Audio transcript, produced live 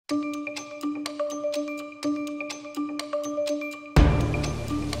Hello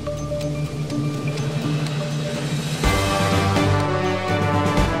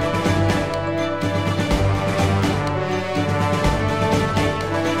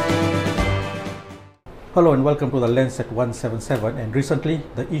and welcome to the Lens at 177. And recently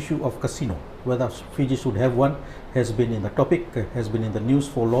the issue of casino, whether Fiji should have one, has been in the topic, has been in the news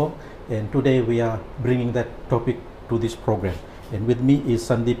for long, and today we are bringing that topic to this program. And with me is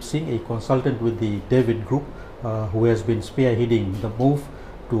Sandeep Singh, a consultant with the David Group, who has been spearheading the move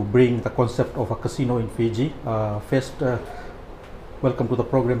to bring the concept of a casino in Fiji. First, welcome to the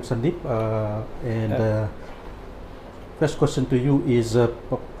program, Sandeep. First question to you is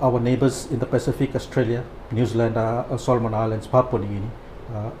our neighbors in the Pacific, Australia, New Zealand, Solomon Islands, Papua New Guinea,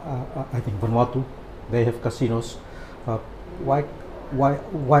 I think Vanuatu, they have casinos. Why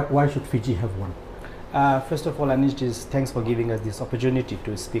should Fiji have one? First of all, Anish, thanks for giving us this opportunity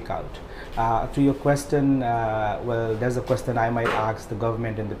to speak out. To your question, well, there's a question I might ask the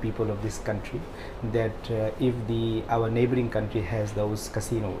government and the people of this country, that if our neighboring country has those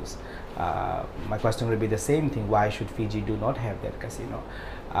casinos, my question will be the same thing: why should Fiji do not have that casino?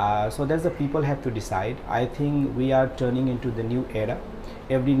 So that's the people have to decide. I think we are turning into the new era.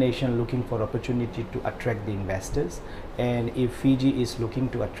 Every nation looking for opportunity to attract the investors, and if Fiji is looking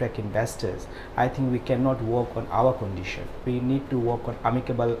to attract investors, I think we cannot work on our condition. We need to work on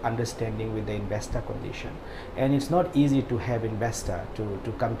amicable understanding with the investor condition, and it's not easy to have investor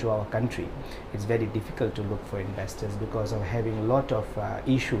to come to our country. It's very difficult to look for investors because of having a lot of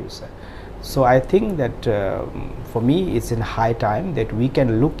issues. So I think that for me it's in high time that we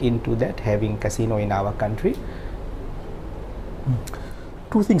can look into that, having casino in our country.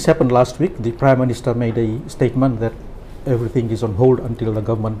 Two things happened last week. The Prime Minister made a statement that everything is on hold until the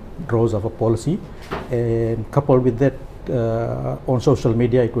government draws up a policy, and coupled with that, on social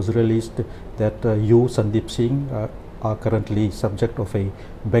media it was released that you, Sandeep Singh, are currently subject of a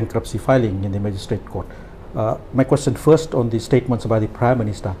bankruptcy filing in the magistrate court. My question first on the statements by the Prime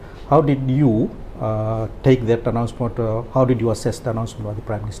Minister: how did you take that announcement? How did you assess the announcement by the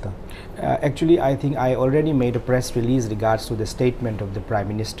Prime Minister? Actually, I think I already made a press release regards to the statement of the Prime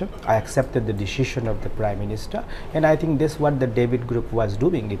Minister. I accepted the decision of the Prime Minister, and I think this is what the David Group was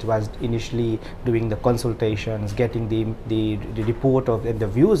doing. It was initially doing the consultations, getting the report of the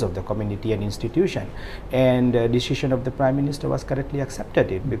views of the community and institution, and the decision of the Prime Minister was correctly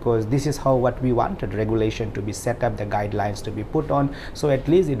accepted it, because this is how what we wanted: regulation to be set up, the guidelines to be put on, so at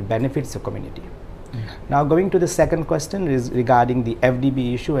least it benefits the community. Now, going to the second question is regarding the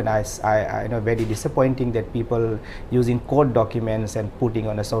FDB issue, and I know very disappointing that people using court documents and putting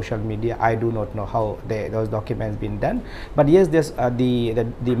on a social media. I do not know how those documents been done, but yes, this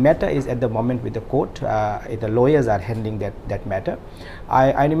the matter is at the moment with the court. The lawyers are handling that matter.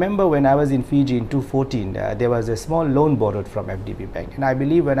 I remember when I was in Fiji in 2014, there was a small loan borrowed from FDB Bank, and I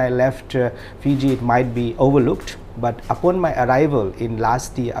believe when I left Fiji it might be overlooked, but upon my arrival in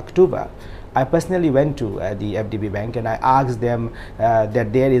last year October, I personally went to the FDB Bank and I asked them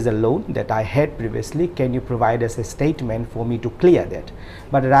that there is a loan that I had previously. Can you provide us a statement for me to clear that?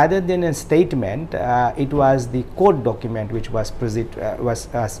 But rather than a statement, it was the court document which was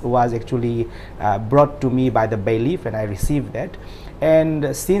actually brought to me by the bailiff, and I received that.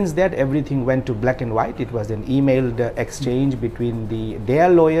 And since that, everything went to black and white. It was an emailed exchange between their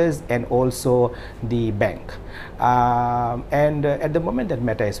lawyers and also the bank. At the moment, that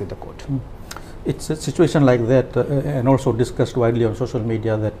matter is with the court. It's a situation like that, and also discussed widely on social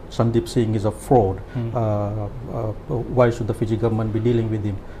media, that Sandeep Singh is a fraud. Why should the Fiji government be dealing with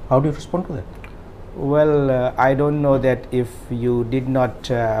him? How do you respond to that? Well, I don't know that if you did not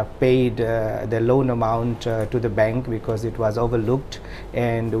pay the loan amount to the bank because it was overlooked,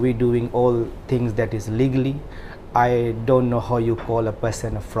 and we're doing all things that is legally. I don't know how you call a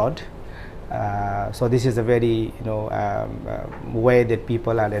person a fraud. So this is a very way that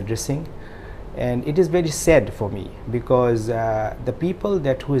people are addressing, and it is very sad for me, because the people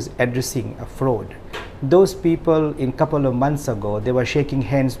who is addressing a fraud, those people in couple of months ago, they were shaking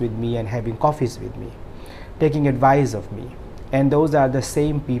hands with me and having coffees with me, taking advice of me, and those are the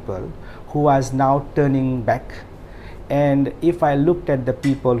same people who are now turning back. And if I looked at the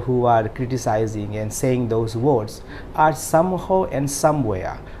people who are criticizing and saying those words, are somehow and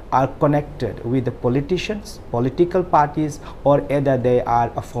somewhere are connected with the politicians, political parties, or either they are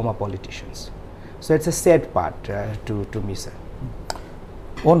former politicians. So it's a sad part to me, sir.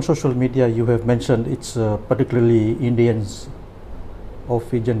 On social media, you have mentioned it's particularly Indians of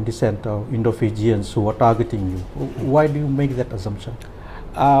Fijian descent or Indo-Fijians who are targeting you. Why do you make that assumption?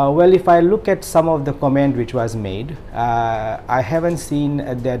 Well, if I look at some of the comment which was made, I haven't seen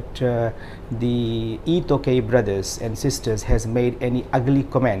that the Itoke brothers and sisters has made any ugly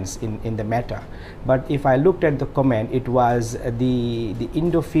comments in the matter. But if I looked at the comment, it was the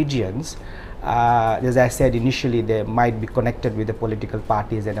Indo-Fijians. As I said initially, they might be connected with the political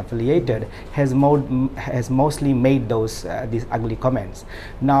parties and affiliated, has mostly made those these ugly comments.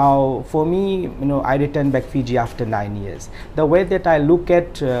 Now, for me, I returned back Fiji after 9 years. The way that I look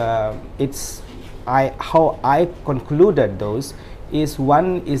at how I concluded those is,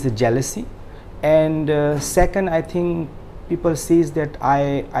 one is a jealousy, and second, I think people sees that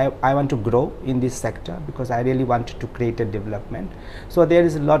I want to grow in this sector because I really wanted to create a development. So there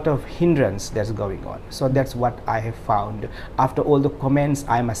is a lot of hindrance that's going on. So that's what I have found after all the comments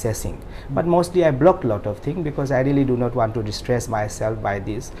I'm assessing. But mostly I block a lot of things because I really do not want to distress myself by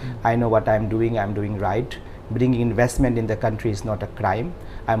this. I know what I'm doing right. Bringing investment in the country is not a crime.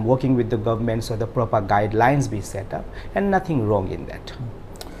 I'm working with the government so the proper guidelines be set up, and nothing wrong in that.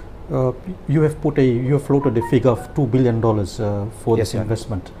 You have floated a figure of $2 billion for Yes, this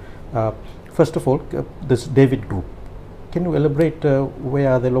investment. First of all, this David Group, can you elaborate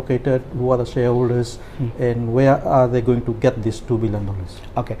where are they located, who are the shareholders, and where are they going to get this $2 billion?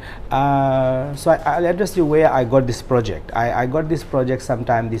 Okay, so I'll address you where I got this project. I got this project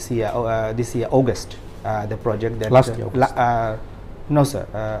sometime this year, August. The project that last year. No, sir.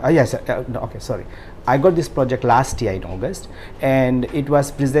 Yes. No, okay. Sorry. I got this project last year in August, and it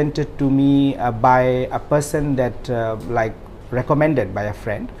was presented to me by a person that recommended by a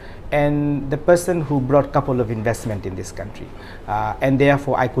friend, and the person who brought couple of investment in this country, and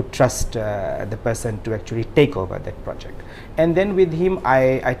therefore I could trust the person to actually take over that project. And then with him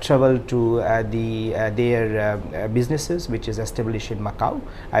I traveled to their businesses which is established in Macau.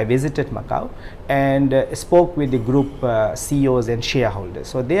 I visited Macau and spoke with the group CEOs and shareholders.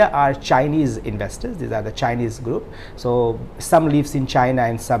 So there are Chinese investors, these are the Chinese group. So some lives in China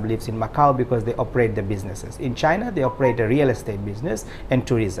and some lives in Macau because they operate the businesses. In China they operate a real estate business and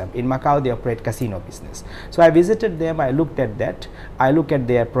tourism. In Macau they operate casino business. So I visited them, I looked at that, I look at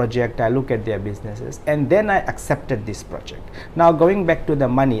their project, I look at their businesses, and then I accepted this project. Now going back to the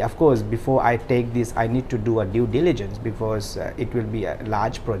money, of course before I take this I need to do a due diligence because it will be a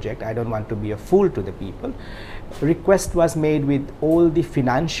large project. I don't want to be a fool to the people. Request was made with all the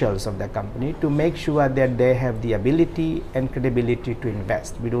financials of the company to make sure that they have the ability and credibility to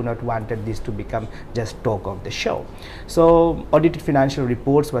invest. We do not want this to become just talk of the show. So audited financial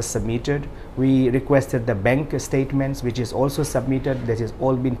reports was submitted. We requested the bank statements, which is also submitted. That has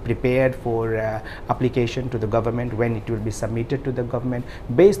all been prepared for application to the government when it will be submitted to the government.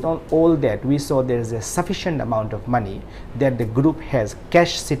 Based on all that, we saw there is a sufficient amount of money that the group has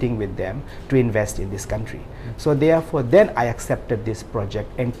cash sitting with them to invest in this country. So therefore then I accepted this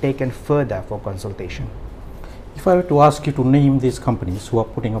project and taken further for consultation. If I were to ask you to name these companies who are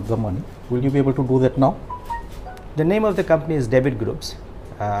putting up the money, will you be able to do that now? The name of the company is David Groups.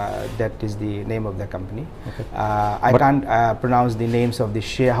 That is the name of the company. Okay. I can't pronounce the names of the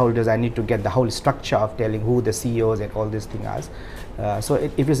shareholders. I need to get the whole structure of telling who the CEOs and all these things are. So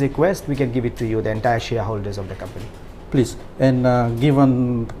if it's a request, we can give it to you, the entire shareholders of the company. Please. And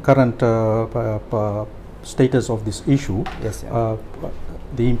given current status of this issue, yes,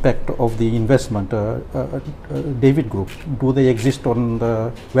 the impact of the investment, David Group, do they exist on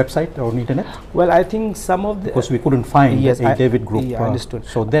the website or on internet? Well, I think some of the... Because we couldn't find a David Group. Yeah, understood.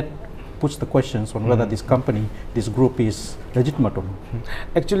 So that puts the questions on whether this company, this group is legitimate or not.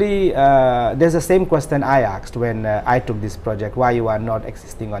 Actually, there's the same question I asked when I took this project, why you are not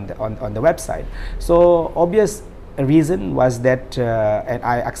existing on the website. So obvious reason was that, and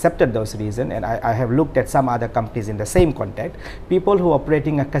I accepted those reasons, and I have looked at some other companies in the same context. People who are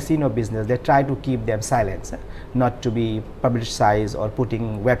operating a casino business, they try to keep them silent, not to be publicized or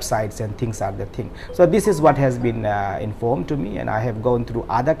putting websites and things are the thing. So this is what has been informed to me, and I have gone through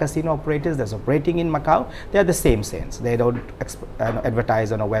other casino operators that's operating in Macau. They are the same sense. They don't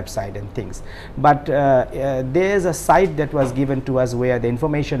advertise on a website and things. But there is a site that was given to us where the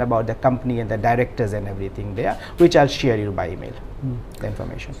information about the company and the directors and everything there, which I'll share you by email, the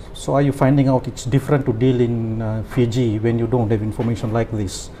information. So are you finding out it's different to deal in Fiji when you don't have information like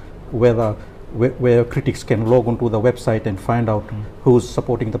this, where critics can log onto the website and find out who's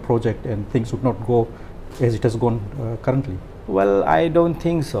supporting the project and things would not go as it has gone currently? Well, I don't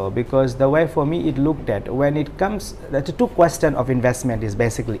think so, because the way for me it looked at, when it comes, the two question of investment is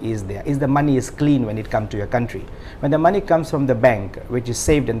basically, is the money is clean when it comes to your country. When the money comes from the bank, which is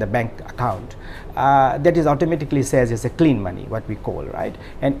saved in the bank account, that is automatically says it's a clean money, what we call, right?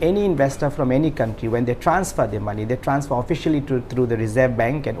 And any investor from any country, when they transfer the money, they transfer officially through the Reserve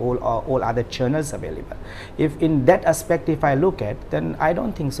Bank and all other channels available. If in that aspect, if I look at, then I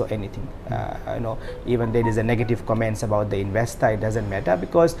don't think so anything. Even there is a negative comments about the investor, it doesn't matter,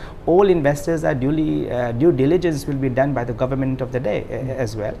 because all investors are due diligence will be done by the government of the day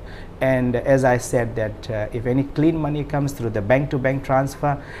as well. And as I said that if any clean money comes through the bank to bank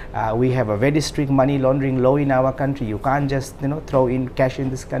transfer, we have a very strict money laundering law in our country. You can't just throw in cash in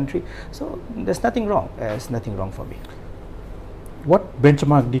this country. So there's nothing wrong. There's nothing wrong for me. What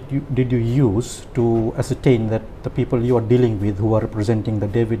benchmark did you use to ascertain that the people you are dealing with, who are representing the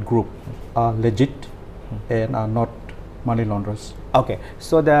David Group, are legit and are not money launderers? Okay,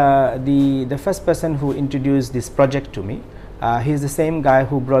 so the first person who introduced this project to me, he's the same guy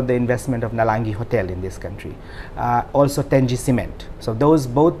who brought the investment of Nalangi Hotel in this country, also Tenji Cement. So those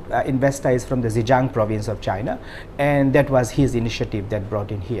both investors from the Zhejiang province of China, and that was his initiative that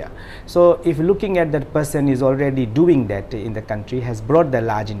brought in here. So if looking at that person is already doing that in the country, has brought the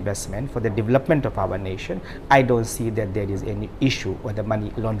large investment for the development of our nation, I don't see that there is any issue where the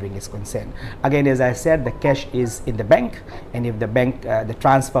money laundering is concerned. Again, as I said, the cash is in the bank, and if the bank, the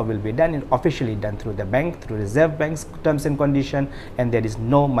transfer will be done, officially done through the bank, through Reserve Bank's terms and condition, and there is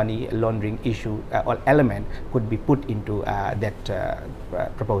no money laundering issue or element could be put into that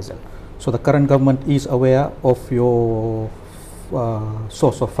proposal. So the current government is aware of your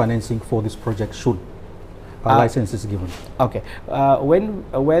source of financing for this project should a license is given? Okay.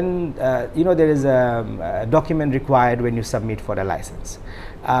 When there is a document required when you submit for a license.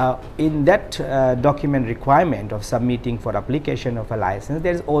 In that document requirement of submitting for application of a license,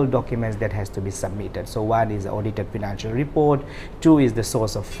 there is all documents that has to be submitted. So one is audited financial report, two is the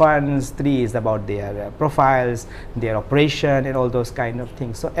source of funds, three is about their profiles, their operation, and all those kind of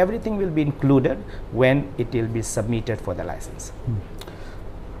things. So everything will be included when it will be submitted for the license.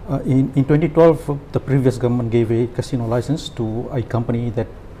 In 2012, the previous government gave a casino license to a company that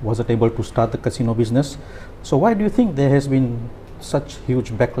wasn't able to start the casino business. So why do you think there has been such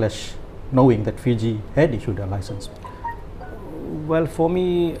huge backlash knowing that Fiji had issued a license? Well, for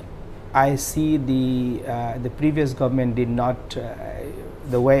me, I see the previous government did not,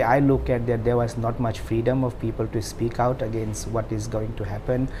 the way I look at that, there was not much freedom of people to speak out against what is going to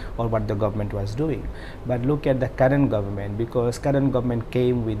happen or what the government was doing. But look at the current government, because current government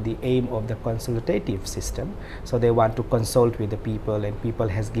came with the aim of the consultative system. So they want to consult with the people, and people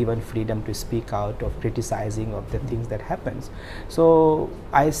has given freedom to speak out of criticizing of the things that happens. So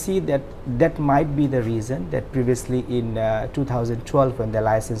I see that that might be the reason that previously in 2012, when the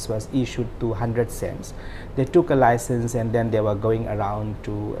license was issued to 100 cents, they took a license and then they were going around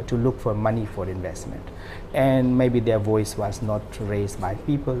to look for money for investment, and maybe their voice was not raised by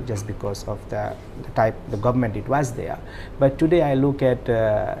people just because of the government it was there. But today I look at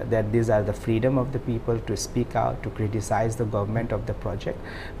that these are the freedom of the people to speak out, to criticize the government of the project.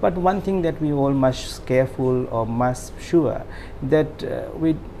 But one thing that we all must careful or must sure that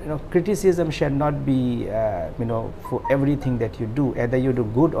criticism should not be for everything that you do. Either you do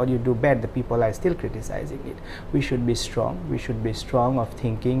good or you do bad, the people are still criticizing it. We should be strong. We should be strong of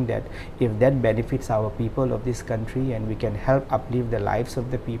thinking that if that benefits our people of this country and we can help uplift the lives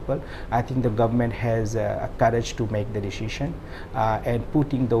of the people, I think the government has a courage to make the decision and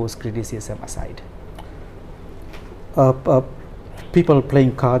putting those criticism aside. People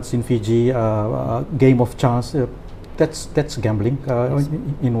playing cards in Fiji, game of chance, that's gambling Yes.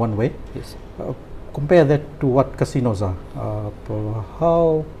 in one way. Yes. Compare that to what casinos are.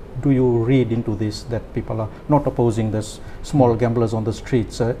 How do you read into this, that people are not opposing this small gamblers on the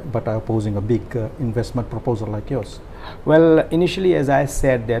streets, but are opposing a big investment proposal like yours? Well, initially, as I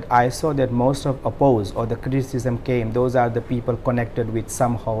said, that I saw that most of oppose or the criticism came, those are the people connected with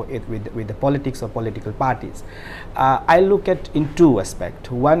somehow with the politics or political parties. I look at in two aspects.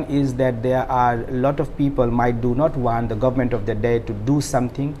 One is that there are a lot of people might do not want the government of the day to do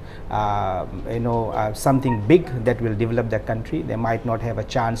something, something big that will develop the country. They might not have a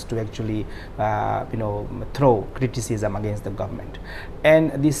chance to actually, throw criticism against the government.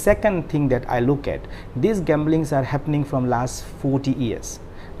 And the second thing that I look at, these gamblings are happening from last 40 years.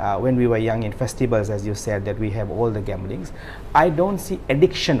 When we were young in festivals, as you said, that we have all the gamblings. I don't see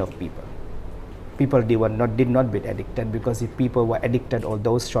addiction of people. people did not get addicted, because if people were addicted or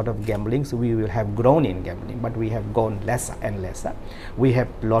those sort of gambling, so we will have grown in gambling, but we have gone lesser and lesser. We have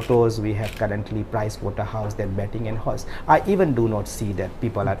lottos, we have currently Price Waterhouse, that betting and horse. I even do not see that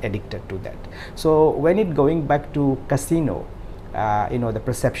people are addicted to that. So when it going back to casino, the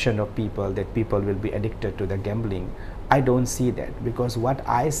perception of people that people will be addicted to the gambling, I don't see that, because what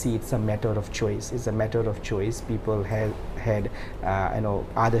I see, it's a matter of choice. It's a matter of choice. People have had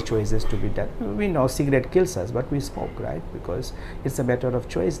other choices to be done. We know cigarette kills us, but we smoke, right? Because it's a matter of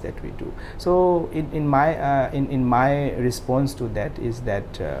choice that we do. So in my response to that is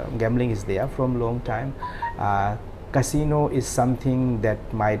that gambling is there from long time. Casino is something that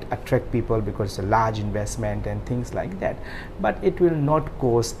might attract people because it's a large investment and things like that, but it will not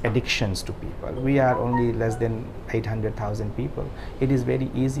cause addictions to people. We are only less than 800,000 people. It is very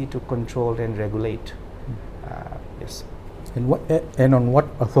easy to control and regulate. Yes. And on what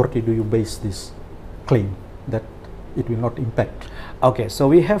authority do you base this claim that it will not impact? Okay, so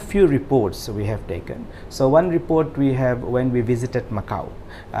we have few reports we have taken. So one report we have when we visited Macau.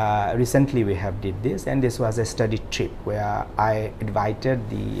 Recently we have did this, and this was a study trip where I invited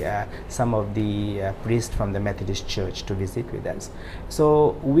some of the priests from the Methodist Church to visit with us.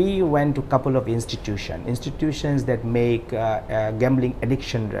 So we went to a couple of institutions that make gambling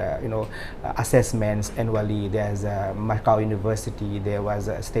addiction assessments annually. There's Macau University. There was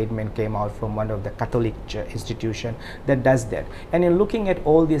a statement came out from one of the Catholic institution that does that. And in looking at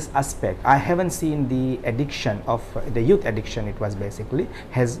all these aspects, I haven't seen the addiction of the youth addiction. It was basically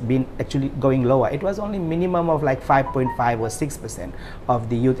has been actually going lower. It was only minimum of like 5.5 or 6% of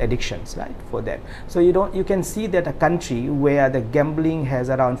the youth addictions, right, for that. So you can see that a country where the gambling has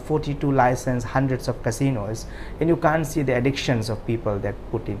around 42 licensed, hundreds of casinos, and you can't see the addictions of people that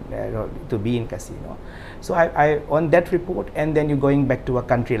put in to be in casino. So I on that report, and then you're going back to a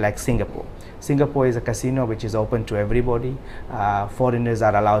country like Singapore. Singapore is a casino which is open to everybody. Foreigners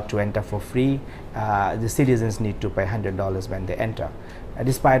are allowed to enter for free. The citizens need to pay $100 when they enter.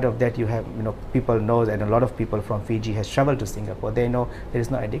 Despite of that, you have people know, and a lot of people from Fiji has traveled to Singapore. They know there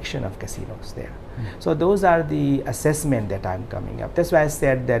is no addiction of casinos there. So those are the assessment that I'm coming up. That's why I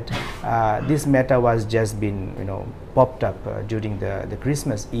said that this matter was just been popped up during the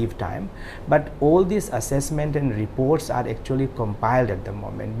Christmas Eve time. But all these assessment and reports are actually compiled at the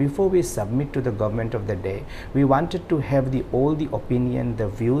moment. Before we submit to the government of the day, we wanted to have all the opinion, the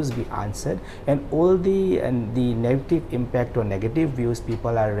views be answered, and all the negative impact or negative views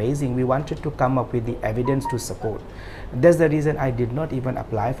people are raising. We wanted to come up with the evidence to support. That's the reason I did not even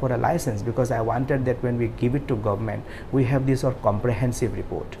apply for a license, because I wanted that when we give it to government, we have this comprehensive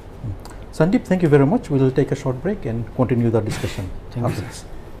report. Sandeep, thank you very much. We will take a short break and continue the discussion. Thank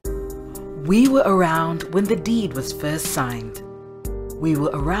you. We were around when the deed was first signed. We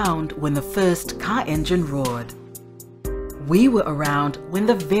were around when the first car engine roared. We were around when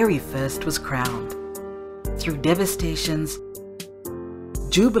the very first was crowned. Through devastations,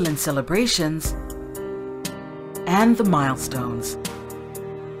 jubilant celebrations, and the milestones,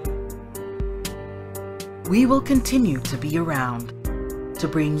 we will continue to be around to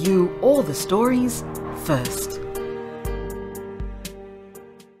bring you all the stories first.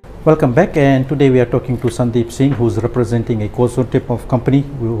 Welcome back, and today we are talking to Sandeep Singh, who is representing a consortium of company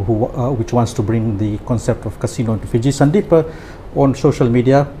which wants to bring the concept of casino into Fiji. Sandeep, on social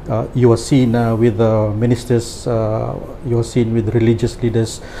media, you are seen with ministers, you are seen with religious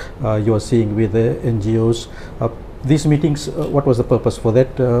leaders, you are seeing with NGOs. These meetings, what was the purpose for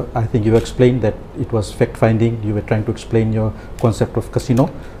that? I think you explained that it was fact-finding. You were trying to explain your concept of casino,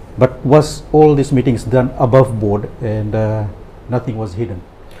 but was all these meetings done above board and nothing was hidden?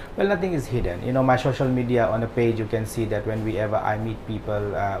 Well, nothing is hidden. My social media on a page, you can see that whenever I meet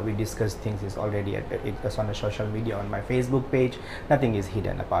people, we discuss things. It's already it's on the social media on my Facebook page. Nothing is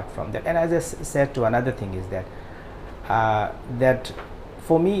hidden apart from that. And as I said, to another thing is that that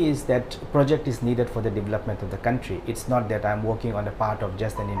for me is that project is needed for the development of the country. It's not that I'm working on the part of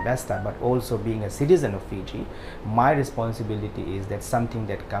just an investor, but also being a citizen of Fiji. My responsibility is that something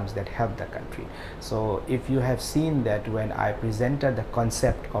that comes that help the country. So if you have seen that when I presented the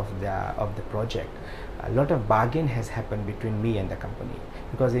concept of the project, a lot of bargain has happened between me and the company,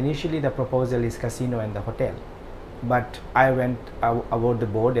 because initially the proposal is casino and the hotel. But I went about the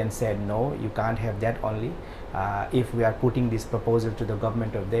board and said, no, you can't have that only. if we are putting this proposal to the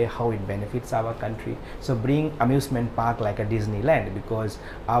government of there, how it benefits our country. So bring amusement park like a Disneyland, because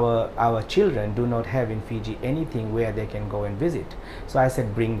our children do not have in Fiji anything where they can go and visit. So I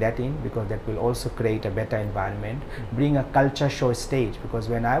said bring that in, because that will also create a better environment. Bring a culture show stage, because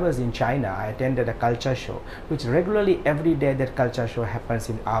when I was in China, I attended a culture show, which regularly every day that culture show happens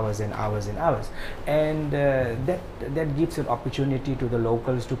in hours and hours and hours, and that gives an opportunity to the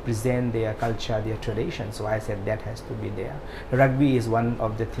locals to present their culture, their tradition. So I said that has to be there. Rugby is one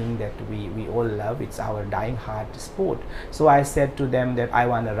of the things that we all love. It's our dying heart sport. So I said to them that I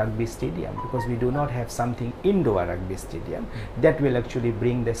want a rugby stadium, because we do not have something indoor rugby stadium that will actually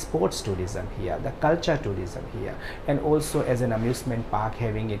bring the sports tourism here, the culture tourism here, and also as an amusement park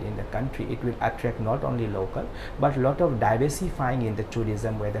having it in the country, it will attract not only local but a lot of diversifying in the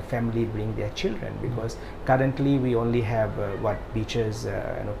tourism, where the family bring their children, because currently we only have what beaches,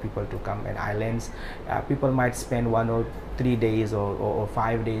 people to come, and islands. People might spend 1 or 3 days or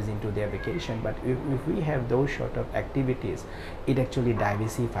 5 days into their vacation, but if we have those sort of activities, it actually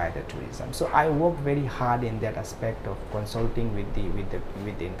diversify the tourism. So I work very hard in that aspect of consulting with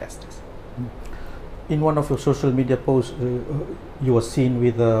the investors. In one of your social media posts, you were seen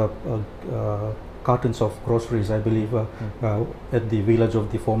with cartons of groceries, I believe, at the village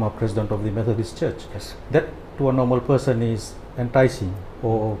of the former president of the Methodist Church. Yes. That to a normal person is enticing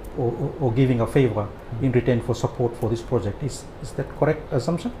or giving a favor in return for support for this project. Is that correct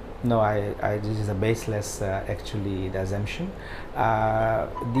assumption? No, this is a baseless, actually, the assumption.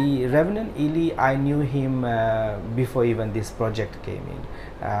 The Reverend Ely, I knew him before even this project came in,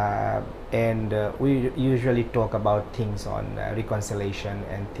 and we usually talk about things on reconciliation,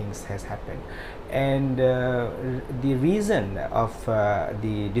 and things has happened. And the reason of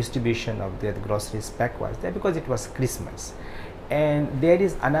the distribution of the groceries pack was that because it was Christmas. And there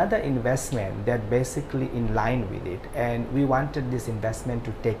is another investment that basically in line with it, and we wanted this investment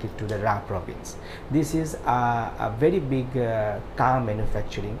to take it to the Ra province. This is a very big car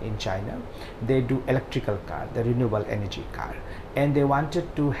manufacturing in China. They do electrical car, the renewable energy car, and they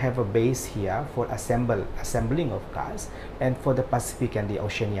wanted to have a base here for assembling of cars, and for the Pacific and the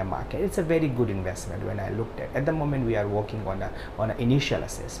Oceania market. It's a very good investment when I looked at the moment we are working on an initial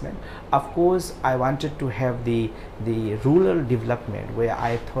assessment. Of course, I wanted to have the rural development, where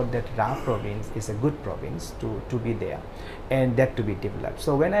I thought that Ra province is a good province to be there, and that to be developed.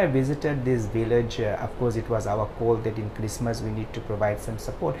 So when I visited this village, of course it was our call that in Christmas we need to provide some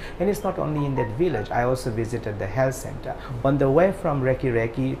support, and it's not only in that village. I also visited the health center. On the way from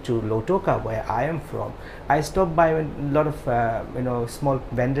Reki to Lautoka, where I am from, I stopped by a lot of small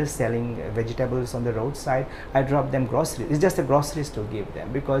vendors selling vegetables on the roadside. I dropped them groceries. It's just the groceries to give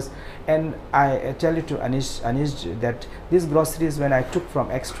them, because, and I tell you to Anish that these groceries, when I took from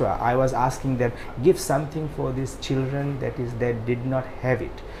extra, I was asking them, give something for these children that did not have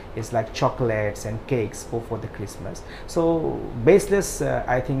it. It's like chocolates and cakes for the Christmas. So baseless,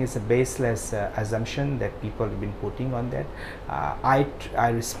 I think it's a baseless assumption that people have been putting on that. I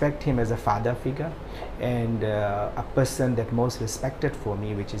respect him as a father figure, and a person that most respected for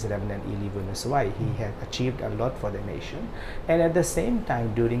me, which is Reverend Ely Vunuswai. He had achieved a lot for the nation, and at the same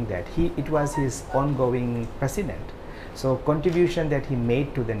time during that, it was his ongoing president. So contribution that he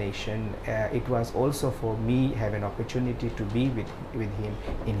made to the nation, it was also for me have an opportunity to be with him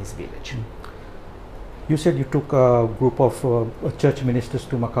in his village. You said you took a group of church ministers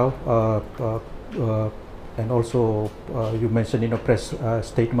to Macau, and also you mentioned in a press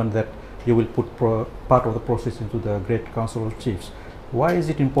statement that you will put part of the process into the Great Council of Chiefs. Why is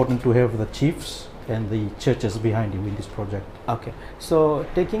it important to have the chiefs and the churches behind you in this project? Okay, so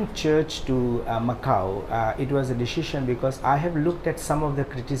taking church to Macau, it was a decision because I have looked at some of the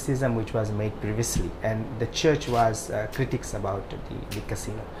criticism which was made previously, and the church was critics about the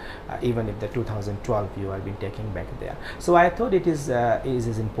casino, even if the 2012 you have been taking back there. So I thought it is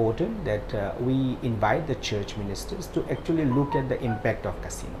important that we invite the church ministers to actually look at the impact of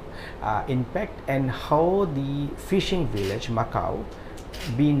casino, impact, and how the fishing village Macau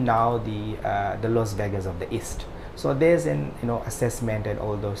being now the Las Vegas of the East. So there's an assessment, and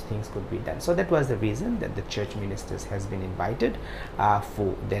all those things could be done. So that was the reason that the church ministers has been invited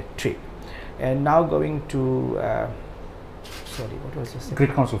for that trip. And now going to sorry, what was your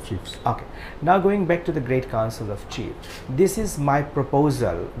Great Council of Chiefs. Okay, now going back to the Great Council of Chiefs, this is my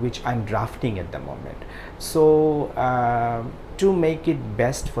proposal which I'm drafting at the moment. So to make it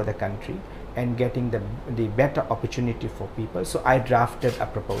best for the country and getting the better opportunity for people, so I drafted a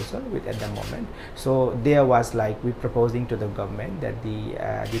proposal at the moment. So there was like we proposing to the government that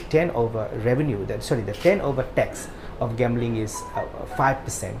the turnover revenue, the turnover tax of gambling is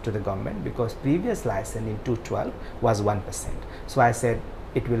 5% to the government, because previous license in 2012 was 1%. So I said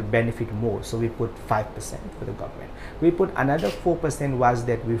it will benefit more, so we put 5% for the government. We put another 4% was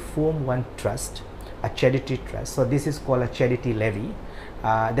that we form one trust, a charity trust. So this is called a charity levy.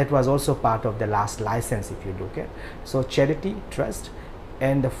 That was also part of the last license, if you look at. So charity trust,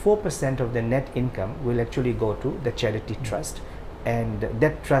 and the 4% of the net income will actually go to the charity trust, and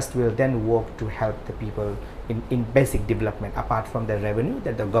that trust will then work to help the people in basic development apart from the revenue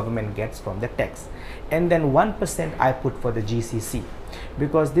that the government gets from the tax. And then 1% I put for the GCC,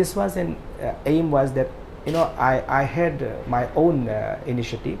 because this was an aim was that, you know, I had my own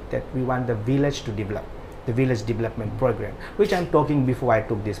initiative that we want the village to develop, the village development program, which I'm talking before I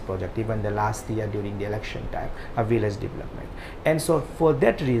took this project, even the last year during the election time, a village development. And so for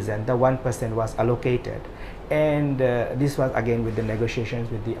that reason, the 1% was allocated. And this was again with the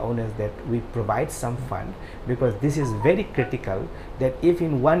negotiations with the owners that we provide some fund, because this is very critical, that if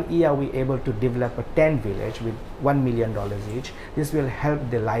in 1 year we able to develop a 10 village with $1 million each, this will help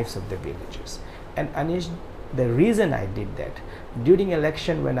the lives of the villages. And Anish, the reason I did that, during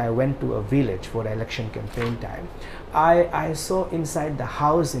election when I went to a village for the election campaign time, I saw inside the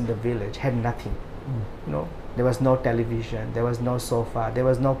house in the village had nothing. You know, there was no television, there was no sofa, there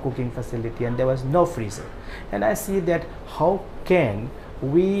was no cooking facility, and there was no freezer. And I see that how can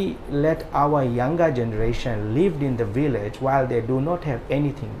we let our younger generation live in the village while they do not have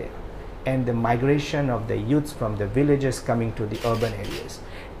anything there, and the migration of the youths from the villages coming to the urban areas.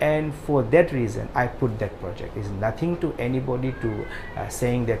 And for that reason I put that project. It's nothing to anybody to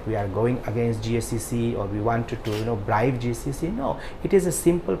saying that we are going against GSCC or we wanted to, you know, bribe GSCC. No, it is a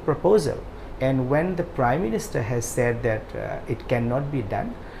simple proposal. And when the Prime Minister has said that it cannot be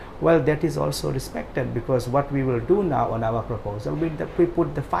done, well, that is also respected, because what we will do now on our proposal, we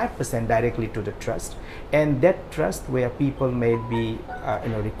put the 5% directly to the trust, and that trust where people may be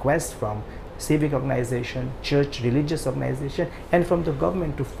requests from civic organization, church, religious organization, and from the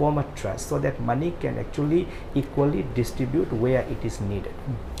government to form a trust, so that money can actually equally distribute where it is needed.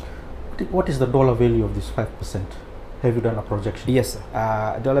 What is the dollar value of this 5%? Have you done a projection? Yes,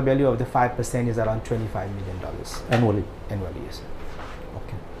 sir. Dollar value of the 5% is around $25 million. Annually? Annually, yes, sir.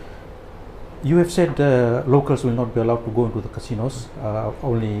 Okay. You have said locals will not be allowed to go into the casinos,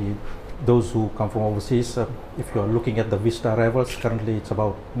 only those who come from overseas. If you are looking at the visitor arrivals, currently it's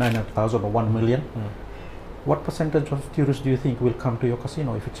about 900,000 or 1 million. What percentage of tourists do you think will come to your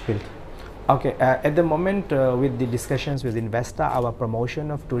casino if it's built? Okay, at the moment with the discussions with investor, our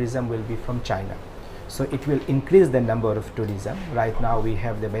promotion of tourism will be from China. So it will increase the number of tourism. Right now we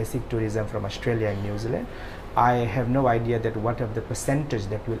have the basic tourism from Australia and New Zealand. I have no idea that what of the percentage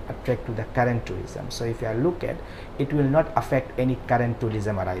that will attract to the current tourism. So if I look at, it will not affect any current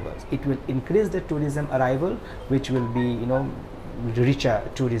tourism arrivals. It will increase the tourism arrival, which will be, you know, richer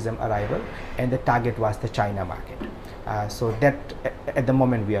tourism arrival, and the target was the China market. So that at the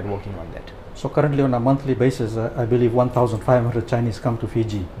moment we are working on that. So currently on a monthly basis, I believe 1,500 Chinese come to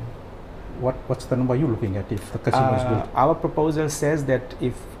Fiji. What's the number you're looking at if the casino is built? Our proposal says that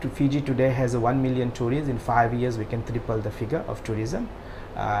if Fiji today has 1 million tourists, in 5 years we can triple the figure of tourism.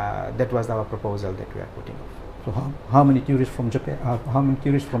 That was our proposal that we are putting up. So how many tourists from Japan? How many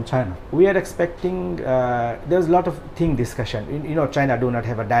tourists from China? We are expecting. There's a lot of discussion. You know, China do not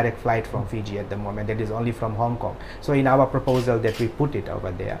have a direct flight from Fiji at the moment. That is only from Hong Kong. So in our proposal that we put it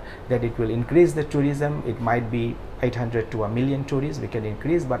over there, that it will increase the tourism. It might be 800 to 1 million tourists we can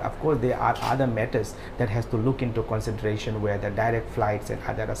increase, but of course there are other matters that has to look into consideration, where the direct flights and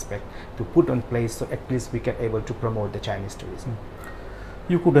other aspects to put on place, so at least we can able to promote the Chinese tourism.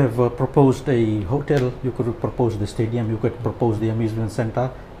 You could have proposed a hotel, you could have proposed the stadium, you could propose the amusement center,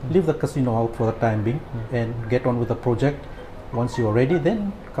 leave the casino out for the time being and get on with the project. Once you are ready,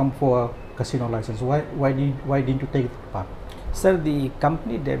 then come for a casino license. Why didn't you take that part? Sir, the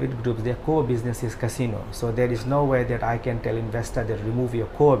company David Group, their core business is casino. So there is no way that I can tell investor that remove your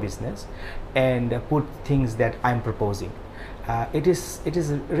core business and put things that I'm proposing. It is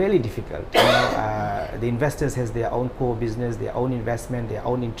really difficult. You know, the investors has their own core business, their own investment, their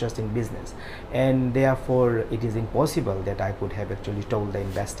own interest in business, and therefore it is impossible that I could have actually told the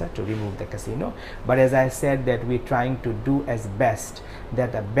investor to remove the casino. But as I said, that we're trying to do as best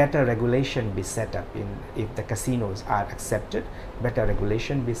that a better regulation be set up in, if the casinos are accepted, better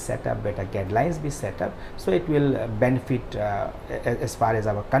regulation be set up, better guidelines be set up, so it will benefit as far as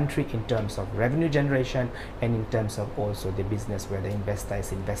our country in terms of revenue generation and in terms of also the business where the investor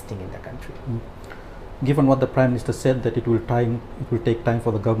is investing in the country. Given what the Prime Minister said, that it will take time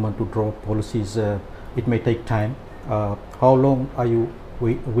for the government to draw policies, it may take time. How long are you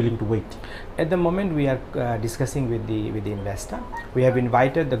willing to wait? At the moment, we are discussing with the investor. We have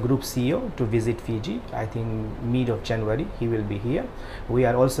invited the group CEO to visit Fiji. I think mid of January he will be here. We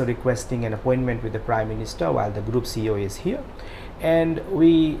are also requesting an appointment with the Prime Minister while the group CEO is here, and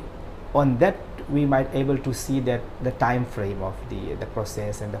on that we might able to see that the time frame of the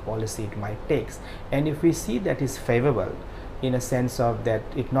process and the policy it might takes. And if we see that is favorable, in a sense of that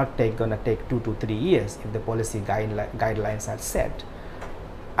it not gonna take 2 to 3 years if the policy guidelines are set,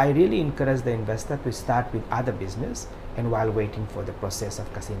 I really encourage the investor to start with other business and while waiting for the process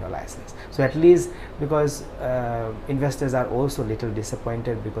of casino license. So at least, because investors are also little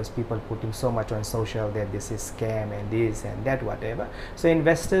disappointed because people putting so much on social that this is scam and this and that whatever. So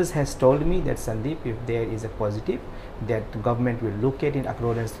investors has told me that, Sandeep, if there is a positive, that the government will look at in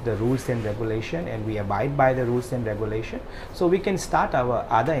accordance to the rules and regulation, and we abide by the rules and regulation, so we can start our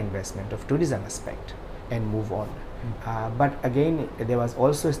other investment of tourism aspect and move on. But again, there was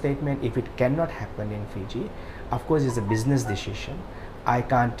also a statement, if it cannot happen in Fiji, of course it's a business decision. I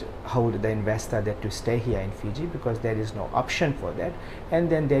can't hold the investor that to stay here in Fiji because there is no option for that, and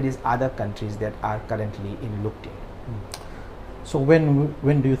then there is other countries that are currently looked in. So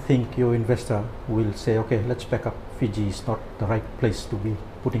when do you think your investor will say, okay, let's pack up, Fiji is not the right place to be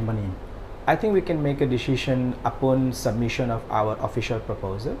putting money in? I think we can make a decision upon submission of our official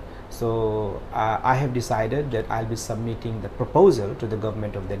proposal. So I have decided that I'll be submitting the proposal to the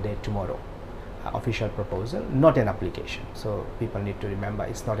government of the day tomorrow. Official proposal, not an application. So people need to remember,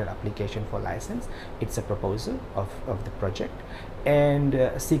 it's not an application for license, it's a proposal of the project,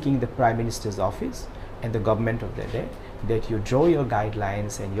 and seeking the Prime Minister's office and the government of the day that you draw your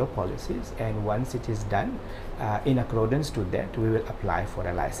guidelines and your policies, and once it is done, in accordance to that, we will apply for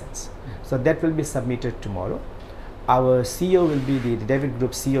a license. So that will be submitted tomorrow. Our CEO will be, the David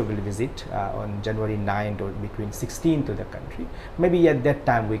Group CEO will visit on January 9th or between 16th to the country. Maybe at that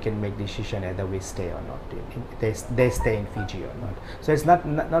time we can make decision either we stay or not, they stay in Fiji or not. So it's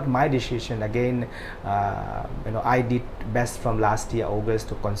not my decision. Again, I did best from last year August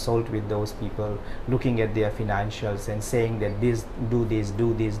to consult with those people, looking at their financials and saying that this, do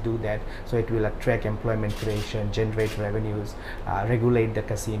that, so it will attract employment creation, generate revenues, regulate the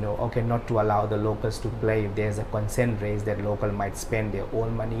casino, okay, not to allow the locals to play if there's a consent raised that local might spend their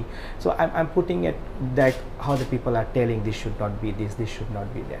own money. So I'm putting it that how the people are telling this should not be this should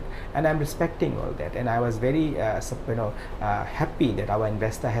not be that, and I'm respecting all that. And I was very happy that our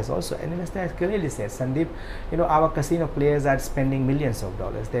investor has also, an investor has clearly said, Sandeep, our casino players are spending millions of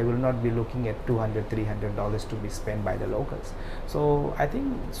dollars. They will not be looking at $200, $300 to be spent by the locals. So I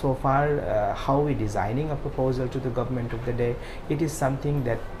think so far how we designing a proposal to the government of the day, it is something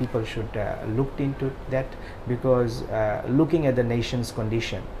that people should look into that, because looking at the nation's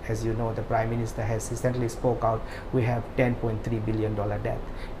condition, as you know, the Prime Minister has recently spoke out, we have $10.3 billion debt,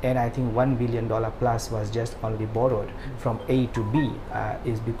 and I think $1 billion plus was just only borrowed from A to B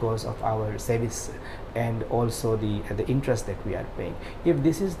is because of our service and also the interest that we are paying. If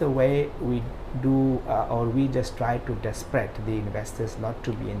this is the way we do, or we just try to desperate the investors not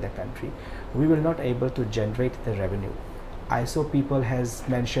to be in the country, we will not able to generate the revenue. I saw people has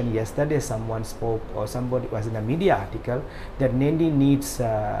mentioned yesterday, someone spoke, or somebody was in a media article, that Nandi needs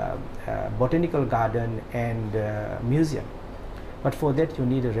botanical garden and museum, but for that you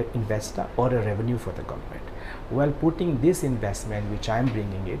need an investor or a revenue for the government. Well, putting this investment which I am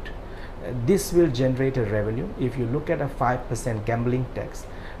bringing it, this will generate a revenue. If you look at a 5% gambling tax,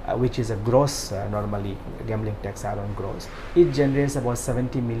 which is a gross, normally gambling tax are on gross, it generates about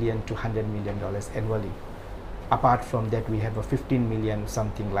 $70 million to $100 million annually. Apart from that, we have a 15 million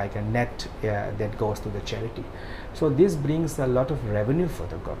something like a net that goes to the charity. So this brings a lot of revenue for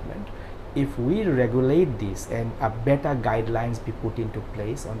the government. If we regulate this and a better guidelines be put into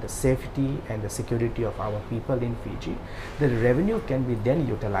place on the safety and the security of our people in Fiji, the revenue can be then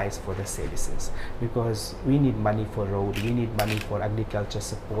utilized for the services, because we need money for road, we need money for agriculture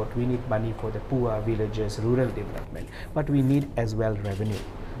support, we need money for the poor villages, rural development, but we need as well revenue.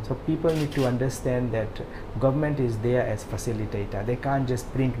 So people need to understand that government is there as facilitator. They can't just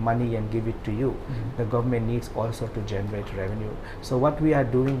print money and give it to you. The government needs also to generate revenue. So what we are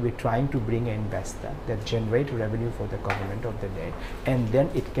doing, we're trying to bring an investor that generate revenue for the government of the day, and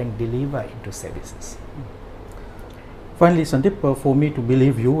then it can deliver into services. Finally, Sandeep, for me to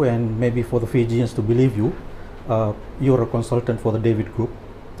believe you, and maybe for the Fijians to believe you, you're a consultant for the David Group.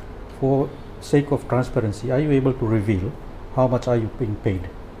 For sake of transparency, are you able to reveal how much are you being paid?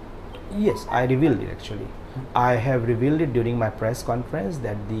 Yes, I revealed it actually. I have revealed it during my press conference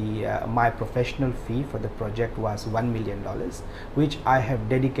that my professional fee for the project was $1 million, which I have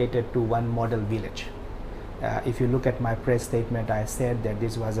dedicated to one model village. if you look at my press statement, I said that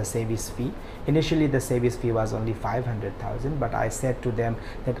this was a service fee. Initially, the service fee was only 500,000, but I said to them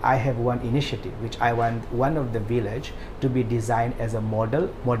that I have one initiative which I want one of the village to be designed as a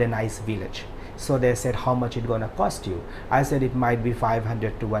model, modernized village. So they said, how much it gonna cost you? I said it might be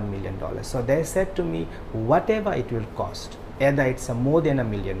 500 to $1 million. So they said to me, whatever it will cost, either it's more than $1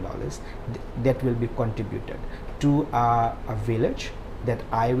 million, that will be contributed to a village that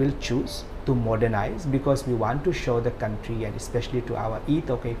I will choose to modernize, because we want to show the country and especially to our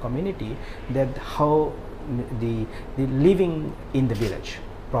Itoke community that how the living in the village,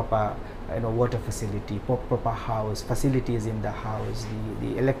 proper water facility, proper house, facilities in the house,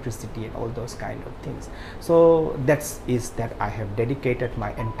 the electricity and all those kind of things. So that I have dedicated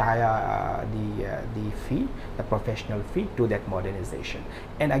my entire the fee, the professional fee, to that modernization.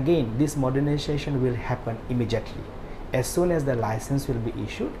 And again, this modernization will happen immediately. As soon as the license will be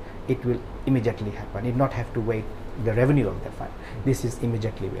issued, it will immediately happen. It not have to wait the revenue of the fund. This is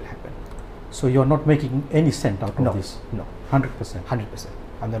immediately will happen. So you are not making any cent out of this? No. 100%? 100%.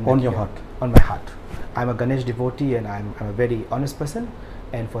 I'm not on your heart? On my heart. I'm a Ganesh devotee and I'm a very honest person,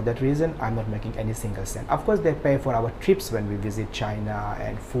 and for that reason I'm not making any single cent. Of course they pay for our trips when we visit China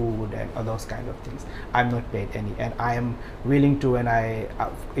and food and all those kind of things. I'm not paid any, and I am willing to, when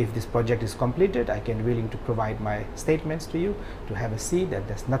if this project is completed, I can willing to provide my statements to you to have a see that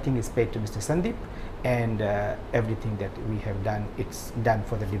there's nothing is paid to Mr. Sandeep, and everything that we have done, it's done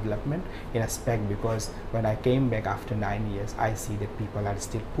for the development in aspect, because when I came back after 9 years, I see that people are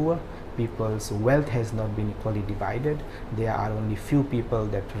still poor. People's wealth has not been equally divided. There are only few people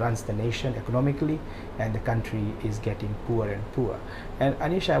that runs the nation economically, and the country is getting poorer and poorer. And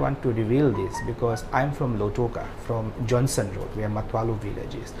Anish, I want to reveal this because I'm from Lotoka, from Johnson Road, where Matwalu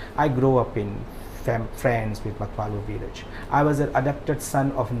village is. I grew up in friends with Matwalu village. I was an adopted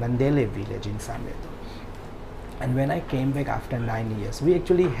son of Nandele village in Sameto. And when I came back after 9 years, we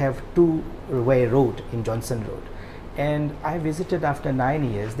actually have two-way road in Johnson Road. And I visited after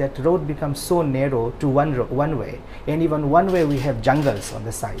 9 years, that road becomes so narrow to one way, and even one way we have jungles on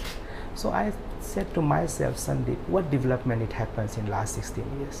the side. So I said to myself, Sandeep, what development it happens in last 16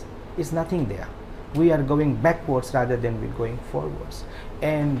 years? It's nothing there. We are going backwards rather than we're going forwards.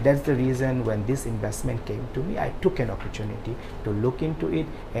 And that's the reason when this investment came to me, I took an opportunity to look into it,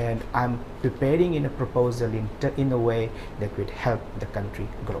 and I'm preparing in a proposal in a way that would help the country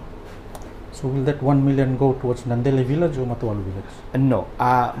grow. So will that 1 million go towards Nandele village or Matwalu village? No,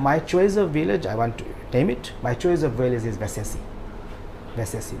 my choice of village, I want to name it, my choice of village is Vesesi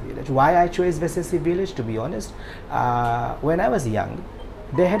village. Why I chose Vesesi village, to be honest, when I was young,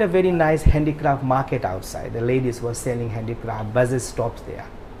 they had a very nice handicraft market outside. The ladies were selling handicraft, buses stops there,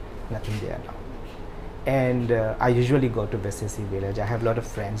 nothing there now. And I usually go to Vesesi village. I have a lot of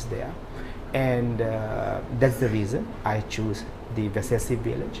friends there, and that's the reason I choose the Vesesi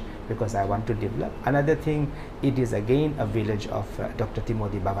village, because I want to develop. Another thing, it is again a village of Dr.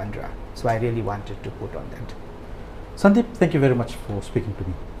 Timothy Bavandra, so I really wanted to put on that. Sandeep, thank you very much for speaking to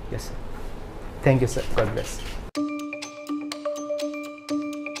me. Yes, sir. Thank you, sir. God bless.